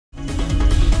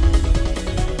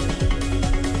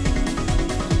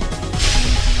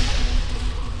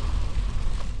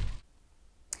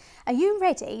Are you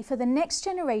ready for the next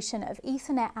generation of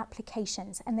Ethernet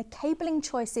applications and the cabling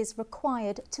choices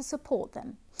required to support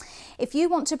them? If you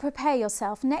want to prepare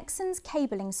yourself, Nexans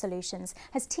Cabling Solutions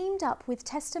has teamed up with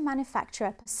tester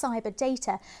manufacturer Psiber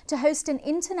Data to host an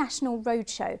international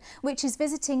roadshow, which is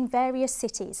visiting various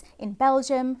cities in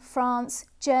Belgium, France,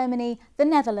 Germany, the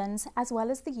Netherlands, as well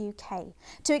as the UK,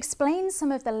 to explain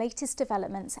some of the latest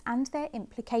developments and their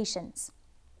implications.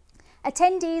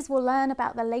 Attendees will learn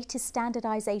about the latest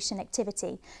standardisation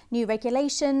activity, new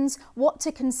regulations, what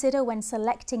to consider when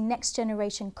selecting next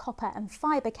generation copper and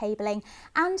fibre cabling,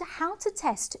 and how to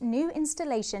test new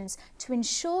installations to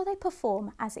ensure they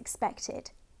perform as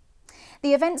expected.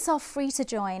 The events are free to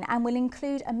join and will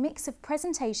include a mix of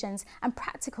presentations and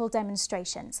practical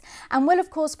demonstrations, and will of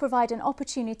course provide an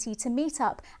opportunity to meet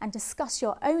up and discuss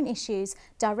your own issues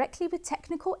directly with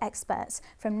technical experts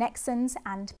from Nexans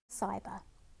and Psiber.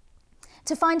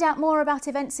 To find out more about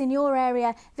events in your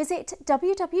area, visit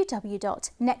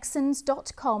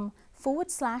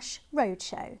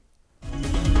www.nexans.com/roadshow.